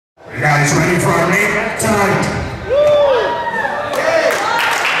guys ready for our main event tonight?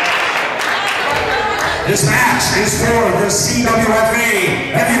 This match is for the CWFA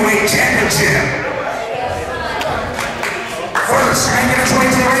Heavyweight Championship. First, making his way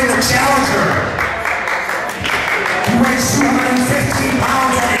to the ring, the challenger. He weighs 215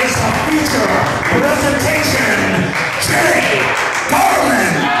 pounds and is a feature presentation,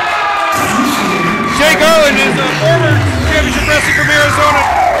 Garland. Garland is a former championship wrestler from Arizona,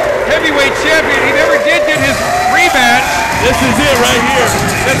 heavyweight champion. He never did get his rematch. This is it right here.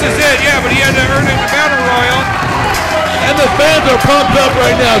 This is it, yeah, but he had to earn it in the Battle Royal. And the fans are pumped up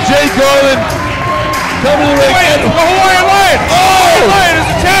right now. Garland coming to the ring. Wait, the Hawaiian Lion! Oh! The Hawaiian Lion is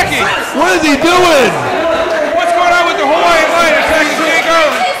attacking! What is he doing? What's going on with the Hawaiian Lion attacking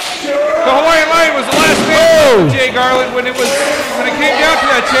Garland? The Hawaiian Lion was the last man of Garland when it came down to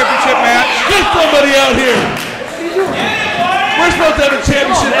that championship match. Get somebody out here. We're supposed to have a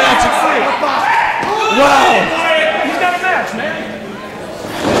championship match. Wow. He's got a match, man.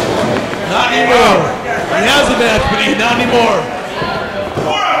 Not anymore. He has a match, but he's not anymore.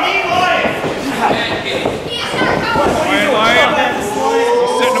 Hawaiian Lion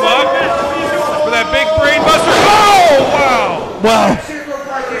setting him up for that big brain buster. Oh, wow. Wow.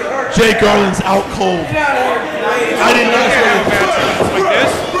 Garland's out cold. I didn't know have a match like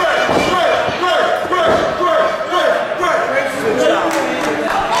this.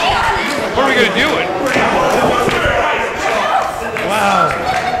 What are we going to do it? Wow.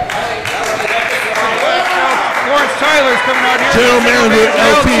 Lawrence Tyler's coming out here. General manager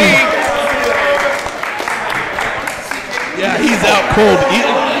LT. Yeah, he's out cold.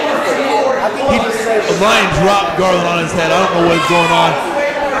 Lion dropped Garland on his head. I don't know what's going on.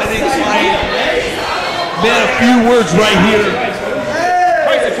 I think Lion, man, a few words right here.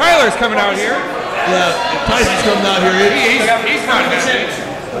 Tyson Tyler's coming out here. Yeah, Tyson's coming out here. He's not happy.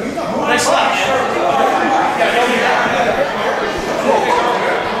 Nice slap,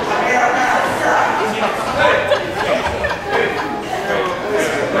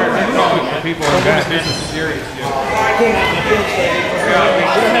 People are back. This is serious. We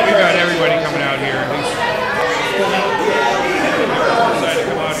got everybody coming out here. Decided to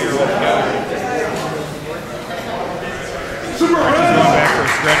come out here all together. He's going back for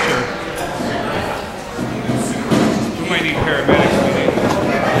a stretcher. We might need paramedics.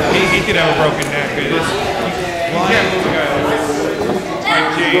 He could have a broken neck. You can't lose a guy like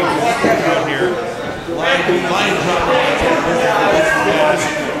James out here. Lion dropped on his head.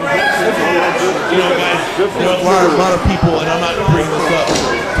 You know, guys, there are a lot of people, and I'm not bringing this up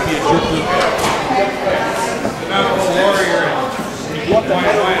to be a jerk. Warrior.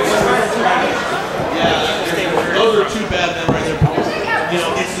 Yeah, those are two bad men right there. You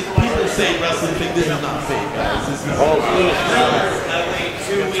know, it's people say wrestling think this is not fake, guys. This is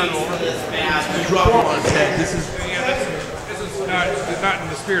you drop him on his head. This is not in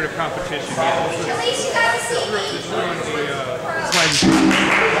the spirit of competition.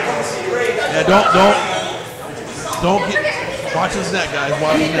 Yeah, don't get. Watch his neck, guys.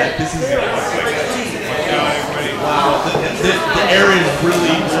 Watch his neck. This is. Wow, the area is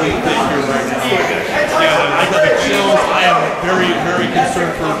really thick here right now. I got the chills. I am very, very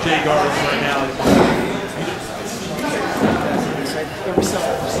concerned for Garland right now.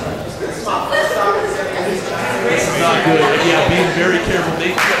 This is not good. Yeah, being very careful.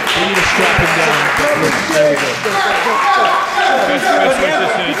 They need to strap him down. There we go.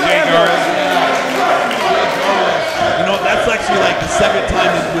 You know, that's actually like the second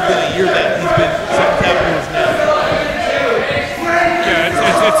time within a year that he's been tapped to his neck. Yeah,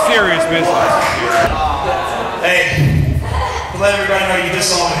 it's serious business. Hey, to let everybody know you just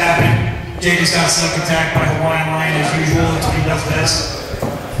saw what happened. Jay just got snuck attacked by Hawaiian Lion as usual. That's what he does best.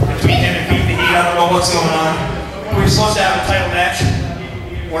 Between him and Pete the Heat, I don't know what's going on. We're supposed to have a title match.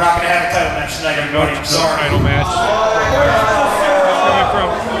 We're not going to have a title match tonight, everybody. I'm sorry. Title match. Coming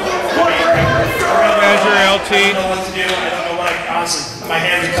from Measure LT. I don't know what to do. I don't know what honestly, my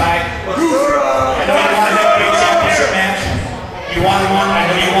hands are tied. I know you want a heavyweight championship match. You want one? I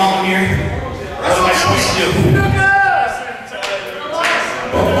know you want one here. What am I supposed to do?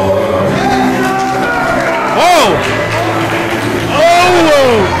 Whoa!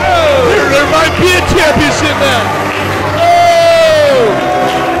 Oh! There might be a championship match. Oh!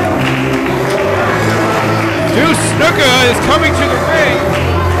 Deuce Snuka is coming to the ring.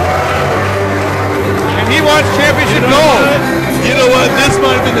 And he wants championship gold. You know what? This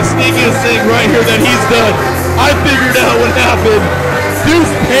might have been the sneakiest thing right here that he's done. I figured out what happened.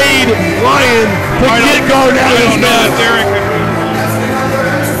 Deuce paid Lion to get Garland out of his match.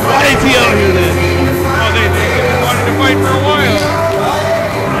 Why is he out here then? Well, they wanted to fight for a while.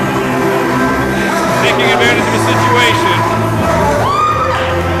 situation.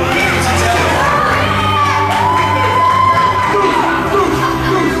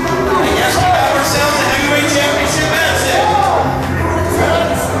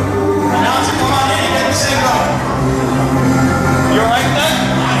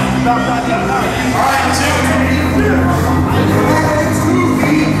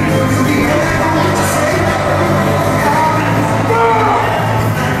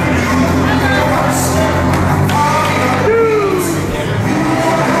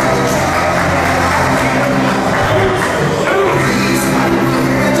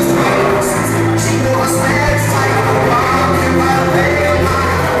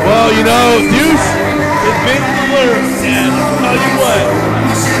 Well, you know, Deuce has been clear, and I'll tell you what,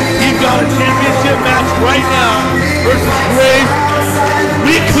 he's got a championship match right now versus Graves.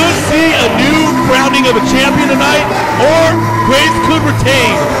 We could see a new crowning of a champion tonight, or Graves could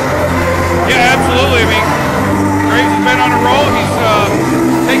retain. Yeah, absolutely. I mean, Graves has been on a roll. He's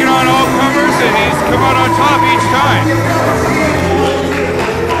taken on all comers, and he's come out on top each time.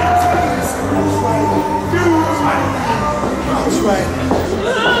 That's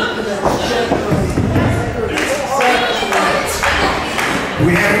right.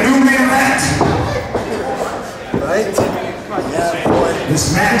 We have a new main event. Right? Yeah, boy.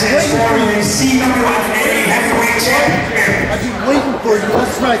 This match is for the CWFA Heavyweight Championship. I've been waiting for you.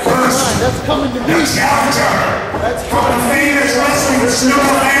 That's right. Come on. That's coming to The me. challenger from the famous wrestling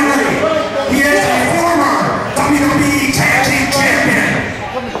Snuka family. He is a former WWE Tag Team Champion.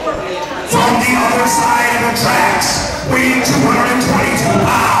 From the other side of the tracks, weighing 222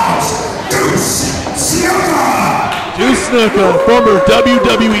 pounds, Deuce Snuka. Deuce Snuka, former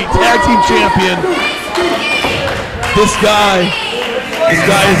WWE Tag Team Champion. This guy's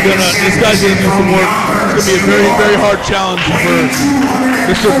gonna do some work. It's gonna be a very, very hard challenge for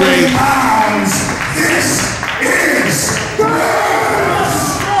Mr. Graves. This is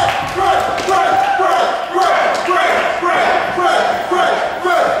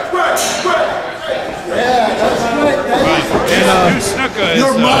And Deuce Snuka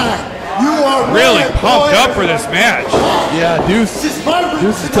You're is mine. You are really mine, pumped boy. up for this match. Yeah, Deuce This is my ring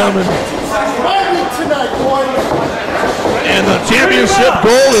is tonight. coming. My ring tonight, boy. And the championship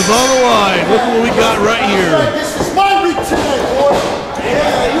gold is on the line. Look at what we got right here. This is my ring tonight, boy.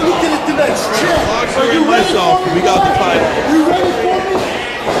 Yeah, you're looking at the next champ. Blogster Are you and ready myself, for me? we got the title. You ready for me?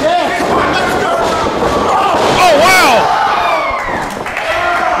 Yeah, come on, let's go. Oh, wow!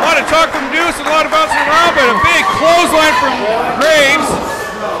 A lot of talk from Deuce and a lot of bouncing around, but a big clothesline from Graves.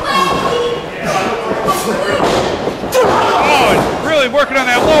 Oh, and really working on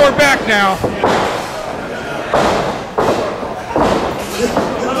that lower back now.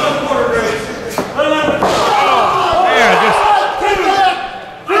 Oh, man, just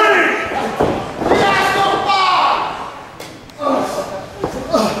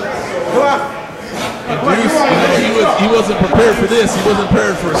Deuce, he wasn't prepared for this. He wasn't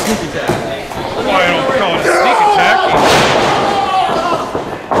prepared for a sneak attack. well, I don't call it a sneak attack.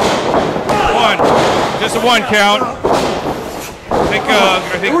 One, just a one count.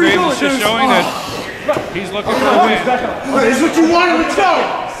 I think Graves is just showing that he's looking for a win. This is what you wanted. Let's go.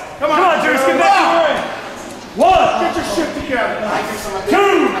 Come on, Deuce, get back to the ring. One, get your shit together.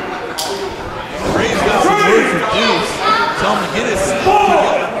 Two, Graves got some word for Deuce. Tell him to get his stuff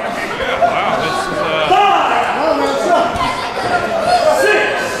together. Wow, this is six,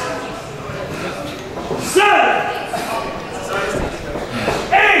 seven,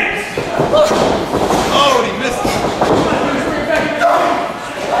 eight. Oh, he missed it.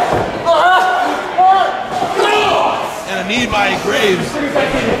 And a knee by Graves.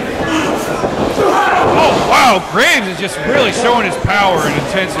 oh wow, Graves is just really showing his power and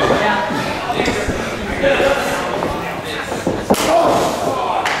intensity.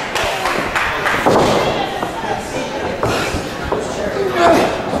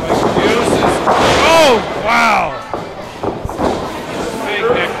 Oh wow! Big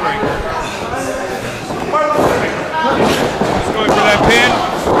neck breaker. He's going for that pin.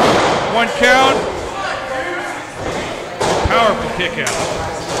 One count. Powerful kick out.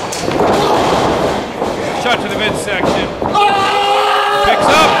 Shot to the midsection. Picks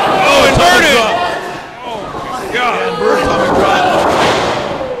up. Oh, inverted. Oh, my God.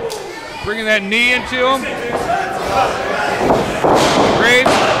 Bringing that knee into him.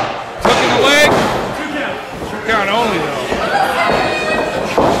 Graves hooking the leg. 2 count only, though.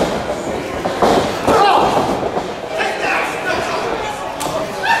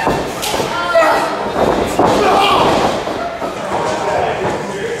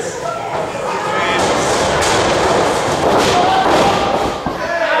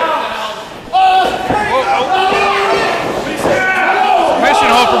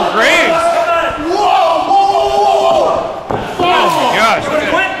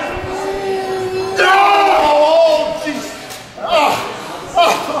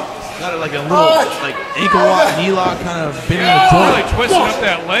 Got it like a little like ankle lock, knee lock, kind of bending the joint. Really twisting up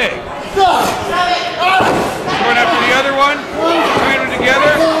that leg. Going after the other one. Trying them together.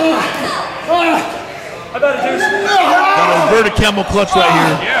 I bet it is. Got an inverted camel clutch right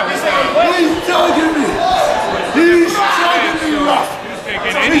here. Yeah. He's jogging me. He's jogging me rough. Can't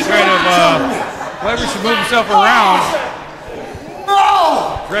get any kind of leverage to move himself around.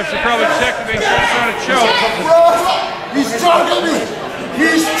 No! Refs should probably check to make sure it's not a choke. He's choking me.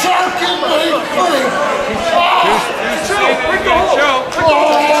 He's choking me. Deuce is saying that he's going to choke.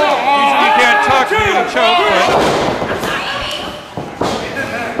 Usually you can't talk to you to choke, but...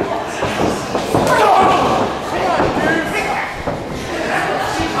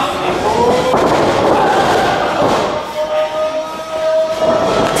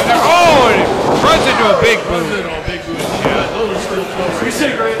 Runs into a big boot. Yeah, those are still close. You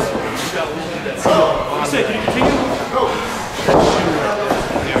say, Graves. You say, can you continue?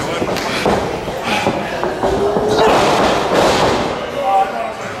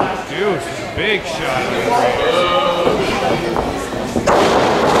 Deuce, big shot.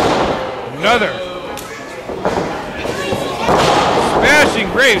 Another. Smashing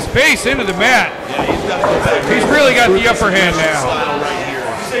Graves' face into the mat. Yeah, he's got to go back. He's really got the upper hand now.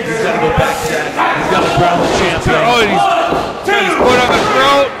 He's got to go back to that. He's got to ground the champion. Oh, and he's got his foot on the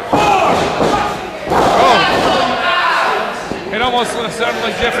throat. Oh. It almost sounded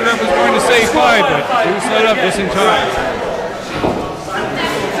like Jeffrey Rupp was going to say 5, but Deuce let up just in time.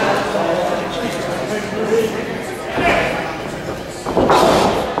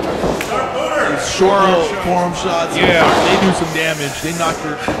 These short forearm shots, yeah, they do some damage. They knock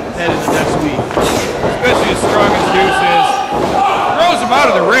your head into next week. Especially as strong as Deuce is. Throws him out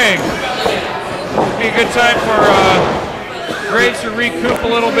of the ring. Be a good time for Graves to recoup a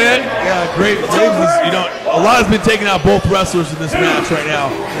little bit. Yeah, Graves is, you know, a lot has been taken out both wrestlers in this match right now.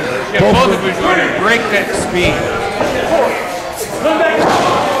 Yeah, both of them are going to break that speed.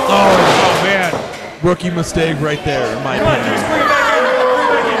 Oh man. Rookie mistake right there, in my opinion.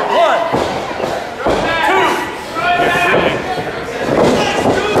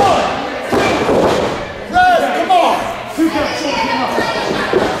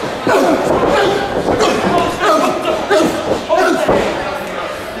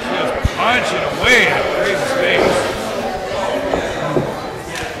 Punching away at Graves' face.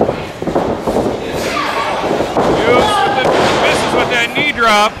 Misses with that knee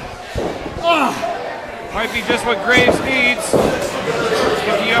drop. Might be just what Graves needs.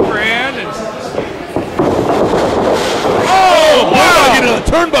 Get the upper hand and. Oh wow! Into the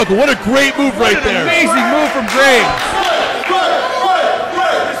turnbuckle. What a great move right there. Amazing move from Graves.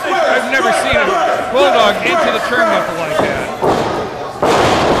 I've never seen a bulldog into the turnbuckle like that.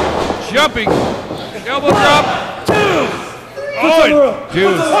 Jumping, elbow drop. Oh,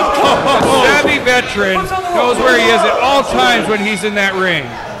 dude, a savvy veteran knows where he is at all times when he's in that ring.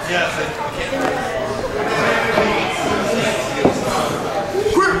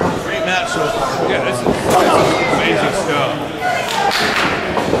 Great match so far. Yeah, this is amazing stuff.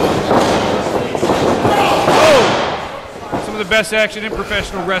 Oh! Some of the best action in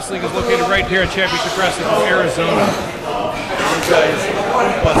professional wrestling is located right here at Championship Wrestling from Arizona. These guys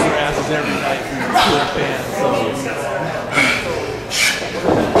bust their asses every night for their fans.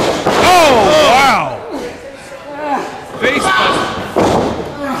 Oh, wow! Face buster.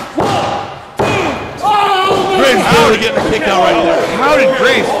 Graves barely getting a kick out right there. How did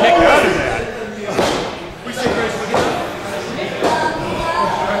Graves kick out of that?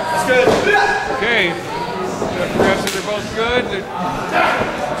 Okay, perhaps they're both good.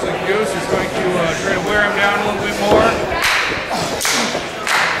 Looks like Deuce is going to try to wear him down a little bit more.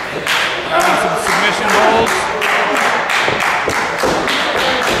 Having some submission holds.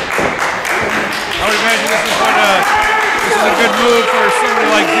 I would imagine this is a good move for somebody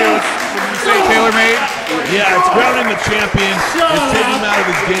like Deuce. Would you say TaylorMade? Yeah, it's grounding the champion. It's taking him out of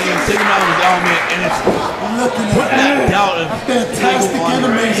his game, taking him out of his element, and it's putting that doubt of Fantastic and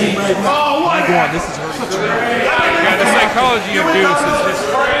amazing right now. my God, this is hurting. Yeah, the psychology of Deuce is just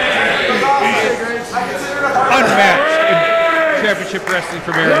unmatched in championship wrestling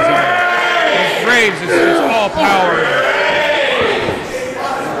from Arizona. And Graves is just all power.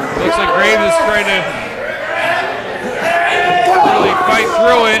 Looks like Graves is trying to really fight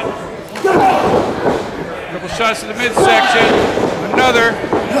through it. Couple shots to the midsection. Another.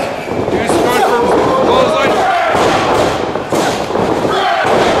 Deuce going for clothesline.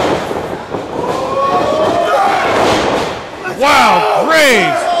 Wow,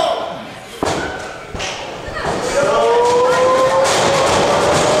 Graves.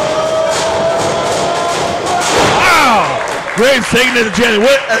 Wow. Graves taking it to Jenny.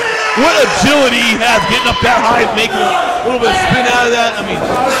 What? what agility he has getting up that high and making a little bit of spin out of that. I mean,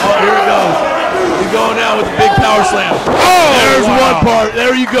 oh, here it goes. He's going now with a big power slam. Oh, there's one part.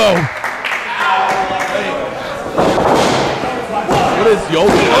 There you go. What is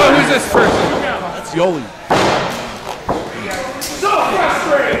Yoli? Oh, who's this person? That's Yoli.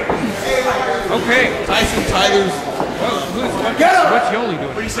 Okay. Tyson Tyler's. What's Yoli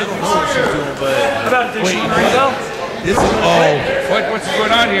doing? What do you say? I don't know what she's doing, but. How about this one right now? This is, What's going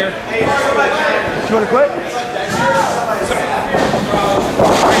on here? You want to quit?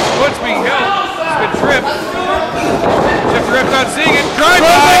 What's being held? It's been tripped. Except the ref's not seeing it. Drive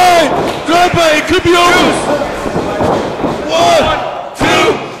by! Drive by! It could be over! 1, 2,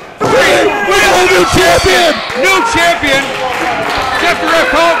 3! We have a new champion! New champion! Except the ref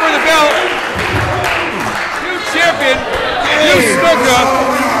calling for the belt. New champion, Deuce Snuka.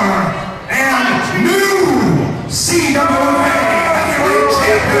 And new CWFA Heavyweight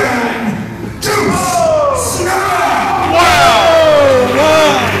Champion, Deuce Snuka! Wow!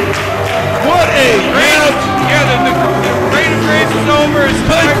 What a match! Yeah, the reign of grace is over.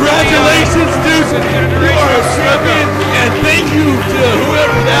 Congratulations, Deuce! You are a champion, and thank you to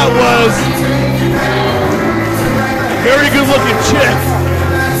whoever that was. Very good looking chick.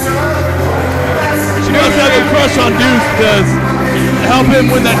 She must have a crush on Deuce because to help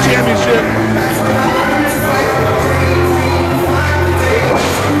him win that championship.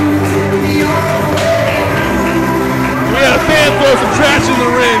 We had a fan throw some trash in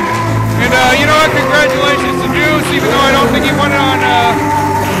the ring. And you know what? Congratulations to Deuce, even though I don't think he won it on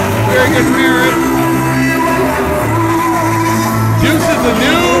very good merit. Deuce is the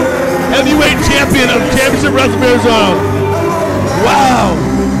new heavyweight champion of Championship Wrestling Arizona. Wow.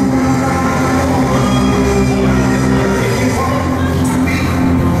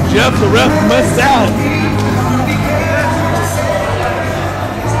 Jeff, the ref, missed out.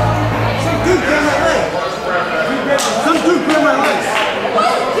 Some dude grabbed my legs.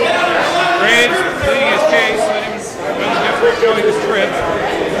 Graves pleading his case, letting him showing his trip.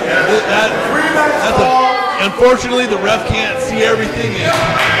 Unfortunately, the ref can't see everything.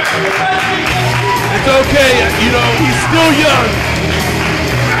 It's okay, you know, he's still young.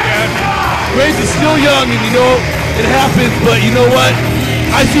 Graves is still young, and you know, it happens, but you know what?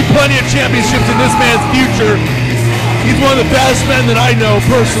 I see plenty of championships in this man's future. He's one of the best men that I know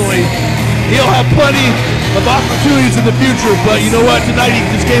personally. He'll have plenty of opportunities in the future, but you know what? Tonight he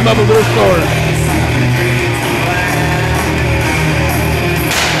just came up a little short.